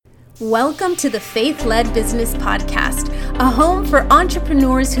Welcome to the Faith-Led Business Podcast, a home for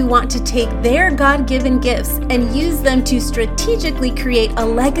entrepreneurs who want to take their God-given gifts and use them to strategically create a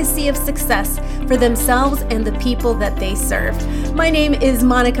legacy of success for themselves and the people that they serve. My name is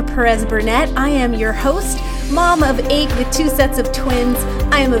Monica Perez Burnett. I am your host, mom of 8 with 2 sets of twins.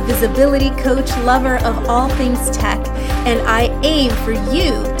 I am a visibility coach, lover of all things tech, and I aim for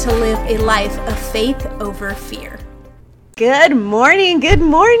you to live a life of faith over fear. Good morning. Good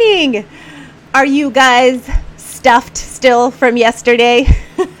morning. Are you guys stuffed still from yesterday?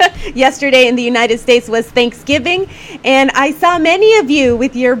 Yesterday in the United States was Thanksgiving, and I saw many of you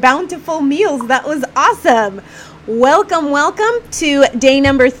with your bountiful meals. That was awesome. Welcome to day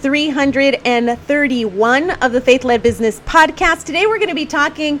number 331 of the Faith-Led Business Podcast. Today we're going to be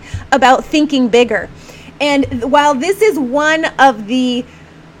talking about thinking bigger. And while this is one of the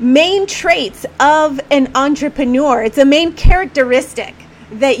main traits of an entrepreneur, it's a main characteristic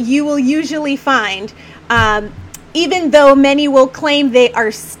that you will usually find, even though many will claim they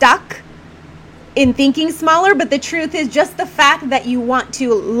are stuck in thinking smaller, but the truth is just the fact that you want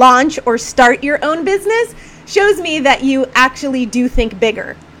to launch or start your own business shows me that you actually do think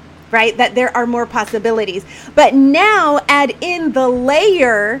bigger, right? That there are more possibilities. But now add in the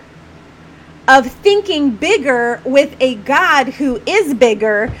layer of thinking bigger with a God who is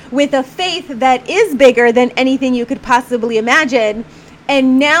bigger, with a faith that is bigger than anything you could possibly imagine.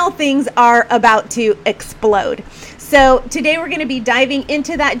 And now things are about to explode. So today we're going to be diving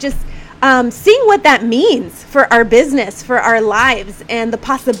into that, just seeing what that means for our business, for our lives, and the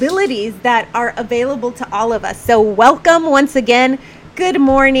possibilities that are available to all of us. So welcome once again. Good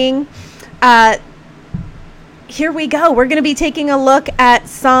morning. Here we go. We're going to be taking a look at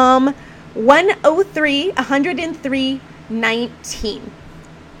Psalm 103:19.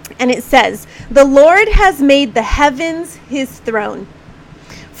 And it says, "The Lord has made the heavens his throne.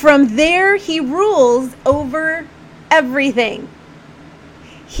 From there he rules over everything."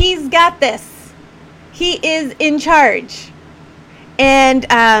 He's got this. He is in charge. And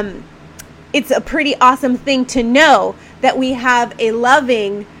it's a pretty awesome thing to know that we have a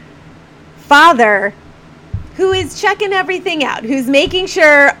loving Father who is checking everything out, who's making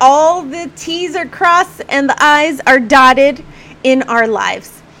sure all the T's are crossed and the I's are dotted in our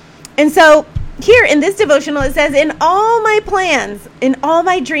lives. And so here in this devotional, it says, "In all my plans, in all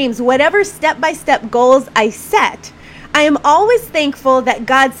my dreams, whatever step-by-step goals I set, I am always thankful that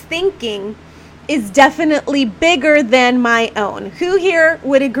God's thinking is definitely bigger than my own." Who here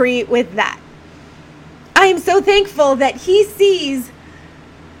would agree with that? I am so thankful that he sees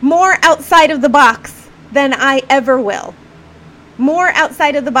more outside of the box than I ever will. More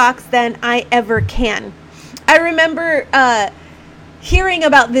outside of the box than I ever can. I remember hearing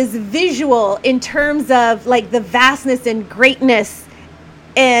about this visual in terms of like the vastness and greatness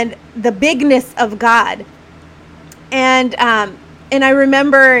and the bigness of God. And I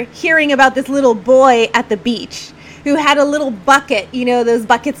remember hearing about this little boy at the beach who had a little bucket, you know, those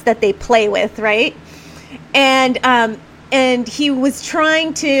buckets that they play with, right? And he was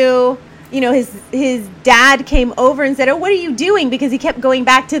trying to, you know, his dad came over and said, "Oh, what are you doing?" Because he kept going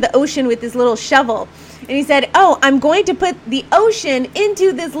back to the ocean with this little shovel. And he said, "Oh, I'm going to put the ocean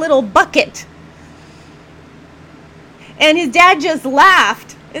into this little bucket." And his dad just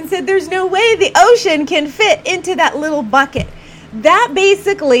laughed and said, "There's no way the ocean can fit into that little bucket." That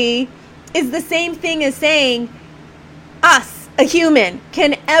basically is the same thing as saying us, a human,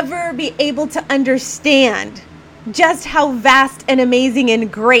 can ever be able to understand just how vast and amazing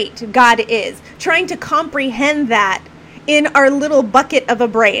and great God is. Trying to comprehend that in our little bucket of a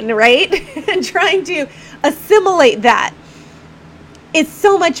brain, right? And trying to assimilate that. It's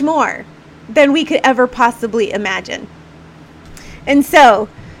so much more than we could ever possibly imagine. And so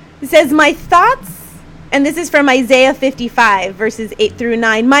it says, "My thoughts," and this is from Isaiah 55, verses 8 through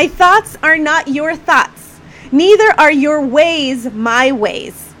 9. "My thoughts are not your thoughts, neither are your ways my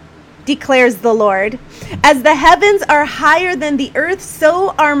ways, declares the Lord. As the heavens are higher than the earth,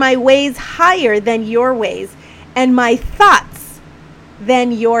 so are my ways higher than your ways, and my thoughts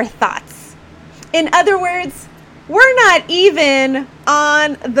than your thoughts." In other words, we're not even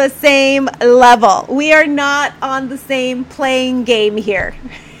on the same level. We are not on the same playing game here.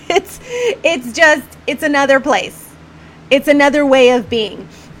 It's another place. It's another way of being.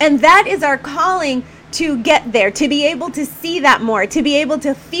 And that is our calling to get there, to be able to see that more, to be able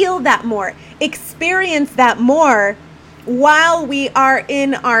to feel that more, experience that more while we are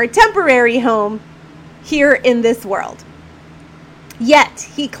in our temporary home here in this world. Yet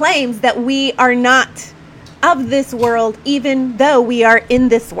he claims that we are not of this world, even though we are in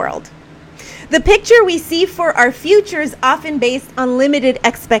this world. The picture we see for our future is often based on limited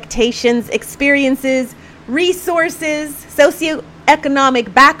expectations, experiences, resources,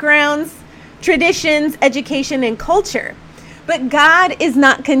 socioeconomic backgrounds, traditions, education, and culture. But God is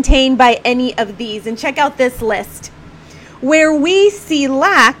not contained by any of these. And check out this list. Where we see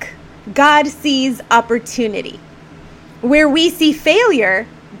lack, God sees opportunity. Where we see failure,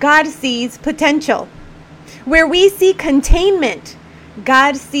 God sees potential. Where we see containment,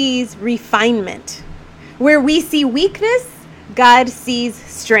 God sees refinement. Where we see weakness, God sees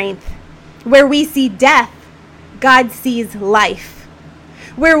strength. Where we see death, God sees life.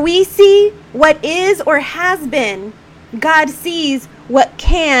 Where we see what is or has been, God sees what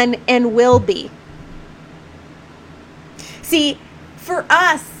can and will be. See, for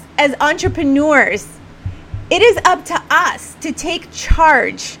us as entrepreneurs, it is up to us to take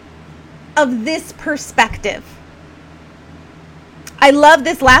charge of this perspective. I love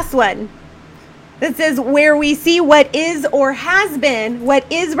this last one that says, where we see what is or has been, what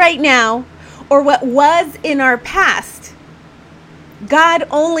is right now, or what was in our past, God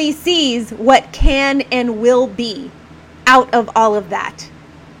only sees what can and will be out of all of that.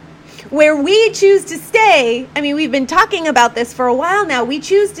 Where we choose to stay, we've been talking about this for a while now, we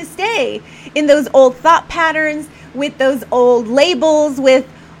choose to stay in those old thought patterns, with those old labels, with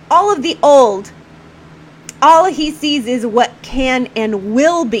all of the old. All he sees is what can and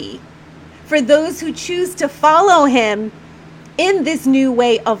will be for those who choose to follow him in this new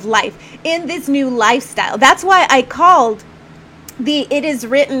way of life, in this new lifestyle. That's why I called the It Is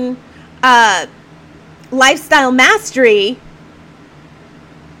Written Lifestyle Mastery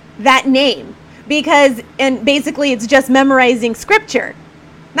that name, because, and basically it's just memorizing scripture.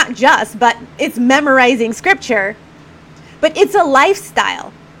 Not just, but it's memorizing scripture. But it's a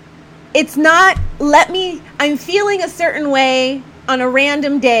lifestyle. It's not, I'm feeling a certain way on a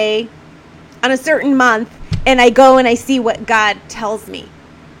random day, on a certain month, and I go and I see what God tells me.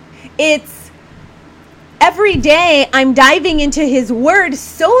 It's every day I'm diving into his word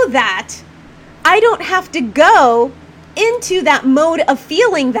so that I don't have to go into that mode of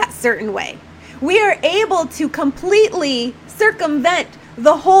feeling that certain way. We are able to completely circumvent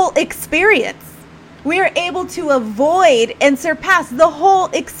the whole experience. We are able to avoid and surpass the whole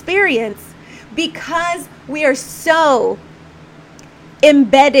experience because we are so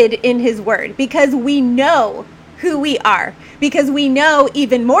embedded in his word, because we know who we are, because we know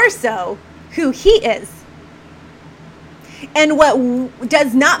even more so who he is. And what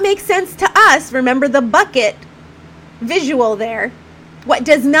does not make sense to us, remember the bucket visual there, what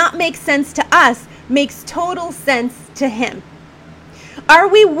does not make sense to us makes total sense to him. Are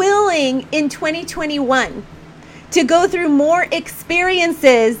we willing in 2021 to go through more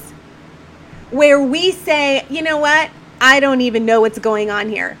experiences where we say, you know what? I don't even know what's going on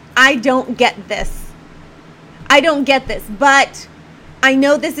here. I don't get this. But I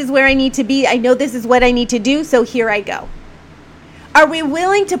know this is where I need to be. I know this is what I need to do. So here I go. Are we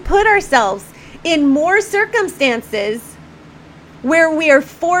willing to put ourselves in more circumstances where we are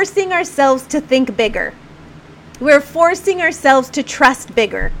forcing ourselves to think bigger? We're forcing ourselves to trust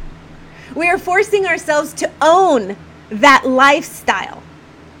bigger. We are forcing ourselves to own that lifestyle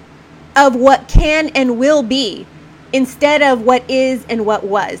of what can and will be instead of what is and what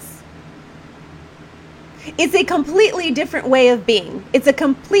was. It's a completely different way of being. It's a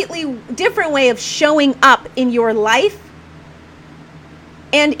completely different way of showing up in your life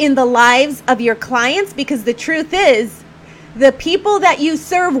and in the lives of your clients, because the truth is, the people that you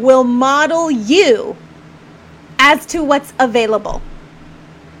serve will model you as to what's available.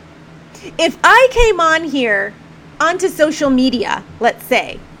 If I came on here onto social media, let's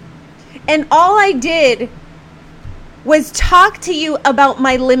say, and all I did was talk to you about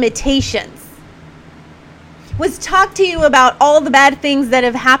my limitations, was talk to you about all the bad things that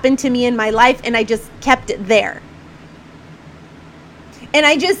have happened to me in my life, and I just kept it there. And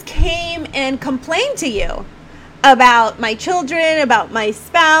I just came and complained to you about my children, about my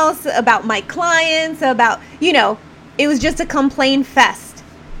spouse, about my clients, about, it was just a complaint fest.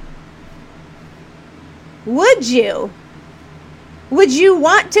 Would you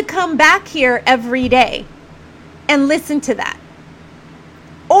want to come back here every day and listen to that?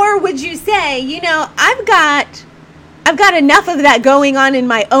 Or would you say, I've got enough of that going on in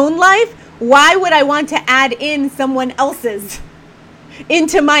my own life. Why would I want to add in someone else's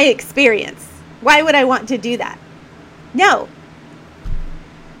into my experience? Why would I want to do that? No.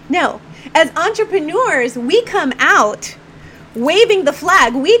 As entrepreneurs, we come out waving the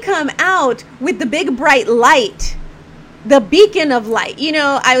flag. We come out with the big bright light, the beacon of light.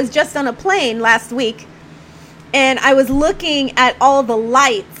 I was just on a plane last week, and I was looking at all the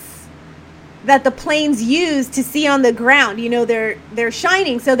lights that the planes use to see on the ground. They're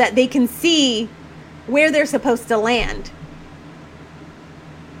shining so that they can see where they're supposed to land.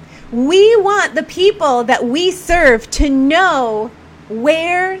 We want the people that we serve to know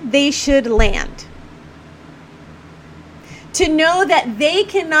where they should land. To know that they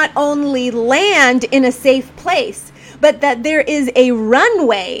can not only land in a safe place, but that there is a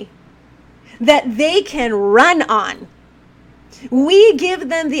runway that they can run on. We give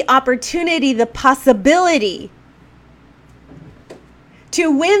them the opportunity, the possibility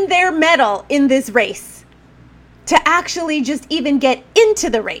to win their medal in this race, to actually just even get into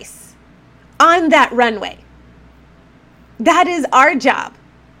the race on that runway. That is our job.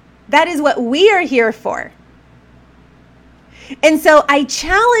 That is what we are here for. And so I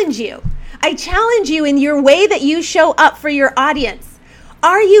challenge you in your way that you show up for your audience.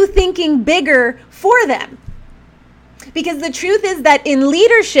 Are you thinking bigger for them? Because the truth is that in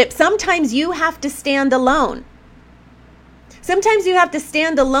leadership, sometimes you have to stand alone. Sometimes you have to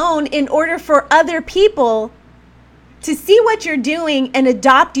stand alone in order for other people to see what you're doing and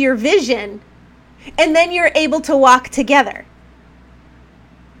adopt your vision, and then you're able to walk together.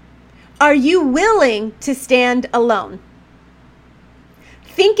 Are you willing to stand alone?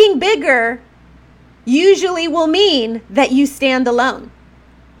 Thinking bigger usually will mean that you stand alone.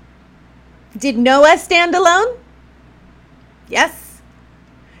 Did Noah stand alone? Yes.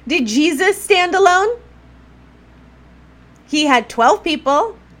 Did Jesus stand alone? He had 12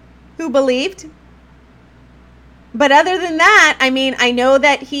 people who believed. But other than that, I know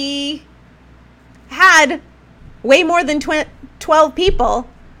that he had way more than 12 people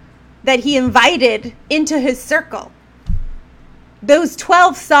that he invited into his circle. Those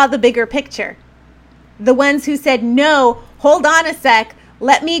 12 saw the bigger picture. The ones who said, no, hold on a sec,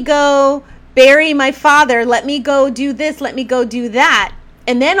 let me go bury my father, let me go do this, let me go do that,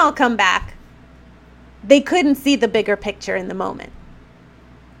 and then I'll come back. They couldn't see the bigger picture in the moment.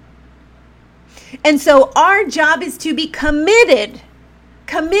 And so our job is to be committed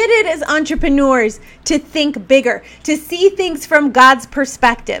as entrepreneurs, to think bigger, to see things from God's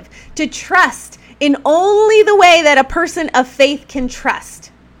perspective, to trust in only the way that a person of faith can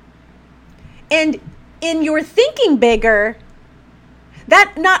trust. And in your thinking bigger,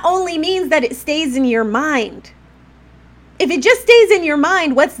 that not only means that it stays in your mind. If it just stays in your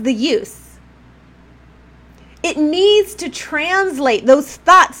mind, what's the use? It needs to translate, those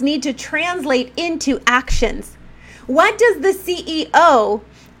thoughts need to translate into actions. What does the CEO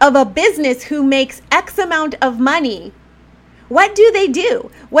of a business who makes X amount of money, what do they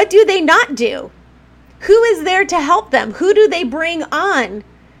do? What do they not do? Who is there to help them? Who do they bring on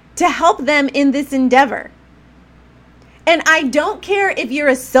to help them in this endeavor? And I don't care if you're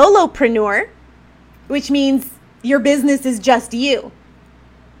a solopreneur, which means your business is just you.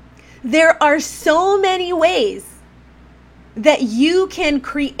 There are so many ways that you can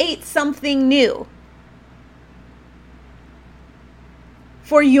create something new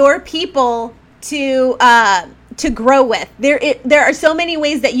for your people to grow with. There are so many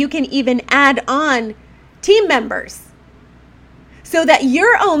ways that you can even add on team members so that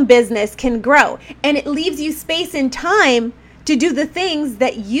your own business can grow, and it leaves you space and time to do the things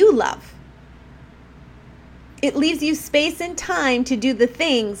that you love. It leaves you space and time to do the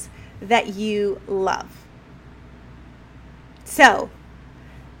things that you love. So,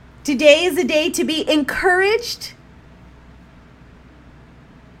 today is a day to be encouraged,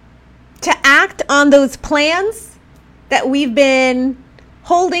 to act on those plans that we've been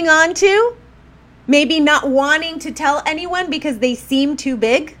holding on to, maybe not wanting to tell anyone because they seem too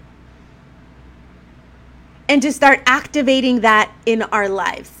big, and to start activating that in our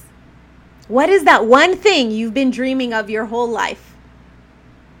lives. What is that one thing you've been dreaming of your whole life?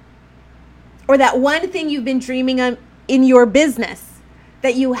 Or that one thing you've been dreaming of in your business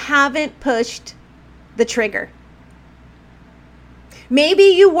that you haven't pushed the trigger? Maybe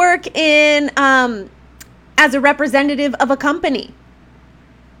you work in as a representative of a company,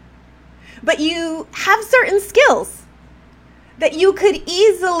 but you have certain skills that you could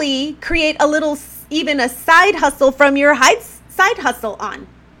easily create a little, even a side hustle from your side hustle on.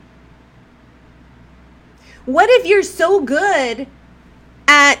 What if you're so good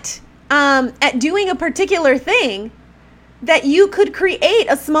at doing a particular thing that you could create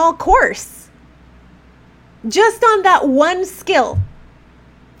a small course just on that one skill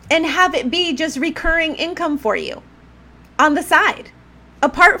and have it be just recurring income for you on the side,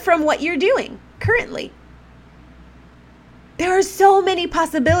 apart from what you're doing currently? There are so many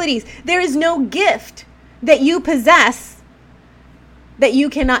possibilities. There is no gift that you possess that you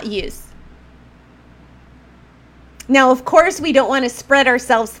cannot use. Now, of course, we don't want to spread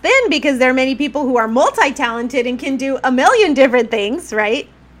ourselves thin because there are many people who are multi-talented and can do a million different things, right?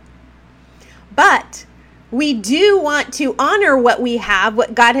 But we do want to honor what we have,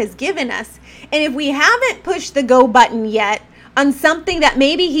 what God has given us. And if we haven't pushed the go button yet on something that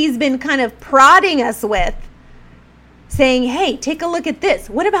maybe he's been kind of prodding us with, saying, hey, take a look at this.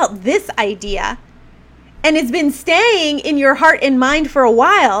 What about this idea? And it's been staying in your heart and mind for a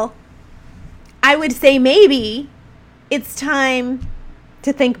while, I would say maybe it's time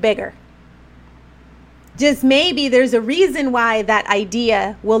to think bigger. Just maybe there's a reason why that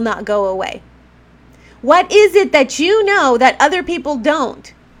idea will not go away. What is it that you know that other people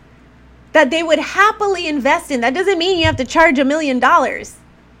don't, that they would happily invest in? That doesn't mean you have to charge $1 million,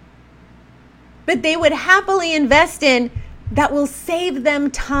 but they would happily invest in that will save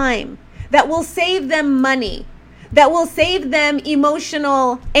them time, that will save them money, that will save them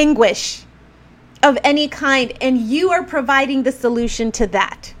emotional anguish of any kind, and you are providing the solution to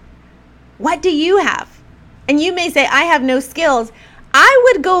that. What do you have? And you may say, I have no skills. I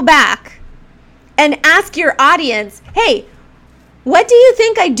would go back and ask your audience, hey, what do you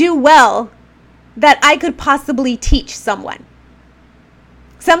think I do well that I could possibly teach someone?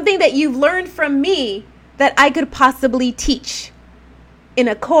 Something that you've learned from me that I could possibly teach in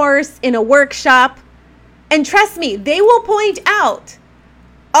a course, in a workshop. And trust me, they will point out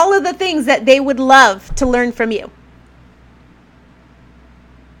all of the things that they would love to learn from you.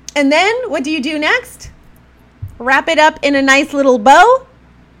 And then what do you do next? Wrap it up in a nice little bow,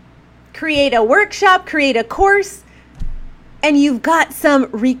 create a workshop, create a course, and you've got some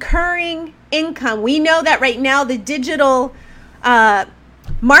recurring income. We know that right now the digital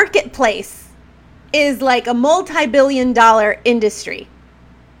marketplace is like a multi-billion-dollar industry.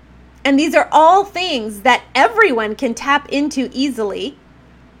 And these are all things that everyone can tap into easily.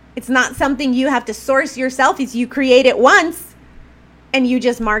 It's not something you have to source yourself. It's you create it once and you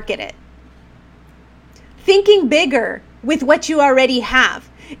just market it. Thinking bigger with what you already have,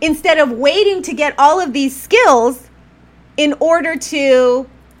 instead of waiting to get all of these skills in order to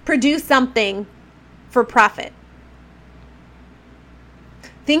produce something for profit.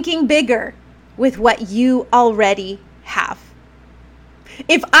 Thinking bigger with what you already have.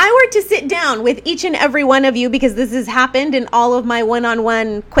 If I were to sit down with each and every one of you, because this has happened in all of my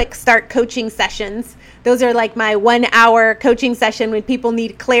one-on-one quick start coaching sessions, those are like my 1 hour coaching session when people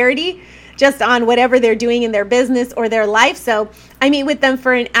need clarity just on whatever they're doing in their business or their life. So I meet with them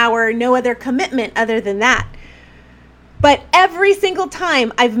for an hour, no other commitment other than that. But every single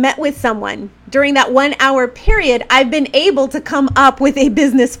time I've met with someone during that 1 hour period, I've been able to come up with a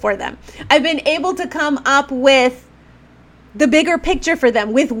business for them. I've been able to come up with the bigger picture for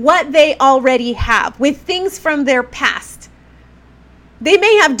them, with what they already have, with things from their past. They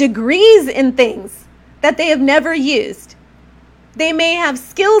may have degrees in things that they have never used. They may have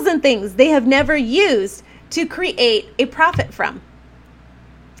skills in things they have never used to create a profit from.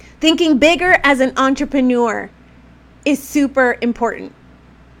 Thinking bigger as an entrepreneur is super important.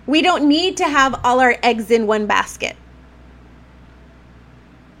 We don't need to have all our eggs in one basket.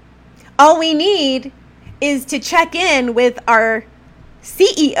 All we need is to check in with our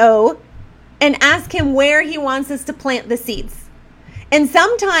CEO and ask him where he wants us to plant the seeds. And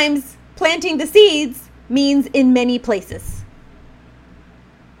sometimes planting the seeds means in many places.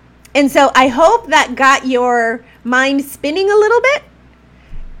 And so I hope that got your mind spinning a little bit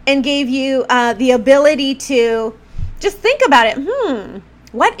and gave you the ability to just think about it.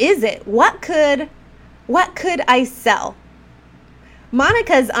 What is it? What could I sell?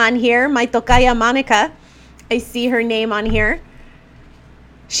 Monica's on here, my tocaya Monica. I see her name on here.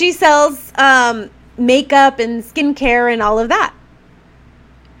 She sells makeup and skincare and all of that.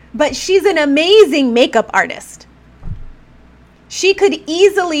 But she's an amazing makeup artist. She could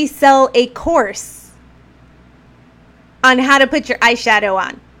easily sell a course on how to put your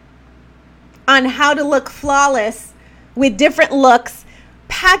eyeshadow on how to look flawless with different looks,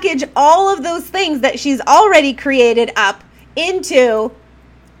 package all of those things that she's already created up into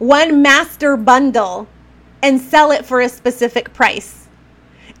one master bundle and sell it for a specific price.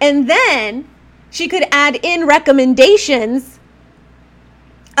 And then she could add in recommendations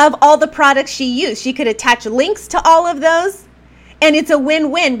of all the products she used. She could attach links to all of those. And it's a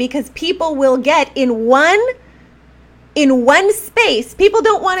win-win because people will get in one space. People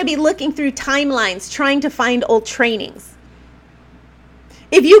don't want to be looking through timelines trying to find old trainings.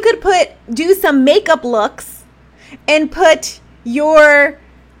 If you could do some makeup looks and put your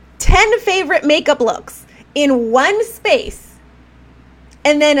 10 favorite makeup looks in one space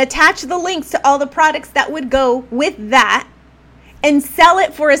and then attach the links to all the products that would go with that and sell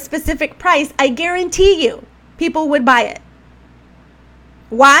it for a specific price, I guarantee you, people would buy it.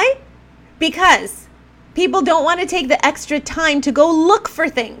 Why? Because people don't want to take the extra time to go look for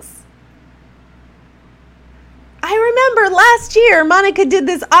things. I remember last year, Monica did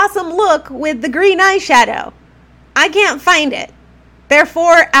this awesome look with the green eyeshadow. I can't find it.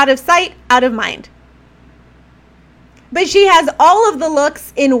 Therefore, out of sight, out of mind. But she has all of the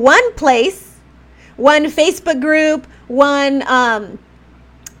looks in one place, one Facebook group, one,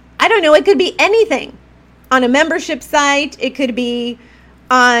 I don't know, it could be anything. On a membership site, it could be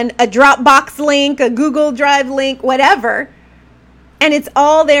on a Dropbox link, a Google Drive link, whatever. And it's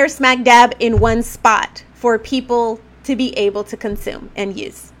all there smack dab in one spot for people to be able to consume and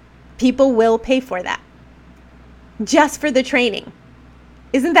use. People will pay for that just for the training.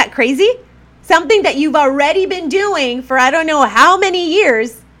 Isn't that crazy? Something that you've already been doing for I don't know how many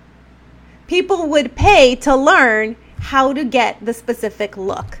years. People would pay to learn how to get the specific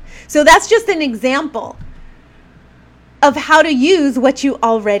look. So that's just an example of how to use what you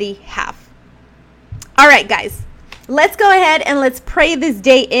already have. All right, guys, let's go ahead and let's pray this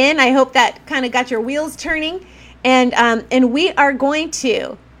day in. I hope that kind of got your wheels turning. And we are going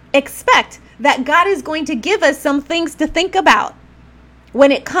to expect that God is going to give us some things to think about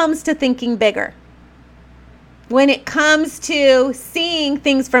when it comes to thinking bigger, when it comes to seeing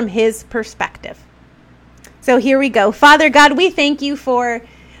things from His perspective. So here we go. Father God, we thank you for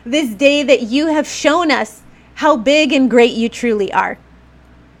this day that you have shown us how big and great you truly are.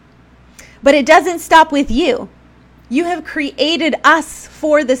 But it doesn't stop with you. You have created us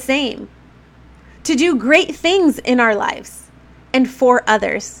for the same, to do great things in our lives and for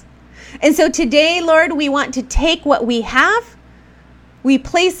others. And so today, Lord, we want to take what we have, we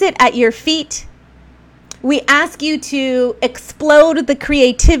place it at your feet. We ask you to explode the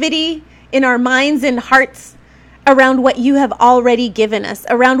creativity in our minds and hearts around what you have already given us,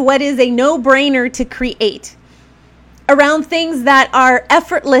 around what is a no-brainer to create, around things that are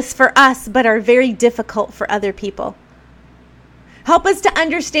effortless for us but are very difficult for other people. Help us to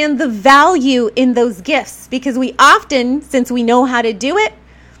understand the value in those gifts, because we often, since we know how to do it,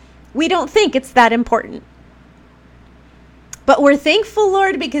 we don't think it's that important. But we're thankful,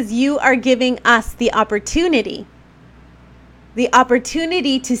 Lord, because you are giving us the opportunity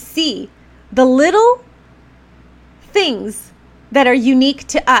to see the little things that are unique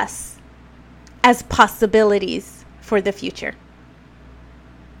to us as possibilities for the future.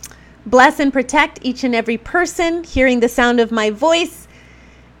 Bless and protect each and every person hearing the sound of my voice.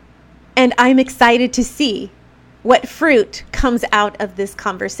 And I'm excited to see what fruit comes out of this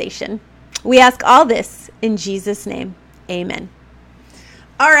conversation. We ask all this in Jesus' name. Amen.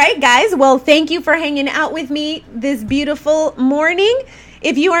 All right, guys. Well, thank you for hanging out with me this beautiful morning.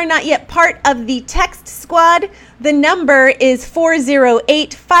 If you are not yet part of the text squad, the number is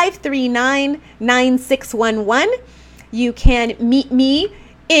 408-539-9611. You can meet me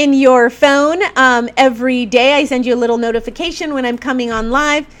in your phone every day. I send you a little notification when I'm coming on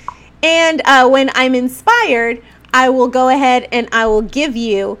live. And when I'm inspired, I will go ahead and I will give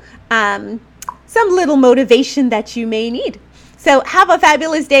you some little motivation that you may need. So have a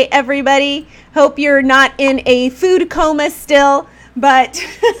fabulous day, everybody. Hope you're not in a food coma still, but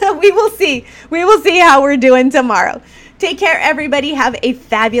we will see. We will see how we're doing tomorrow. Take care, everybody. Have a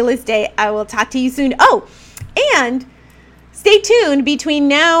fabulous day. I will talk to you soon. Oh, and stay tuned between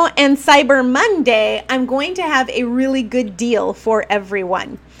now and Cyber Monday. I'm going to have a really good deal for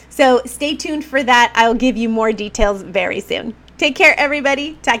everyone. So stay tuned for that. I'll give you more details very soon. Take care,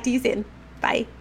 everybody. Talk to you soon. Bye.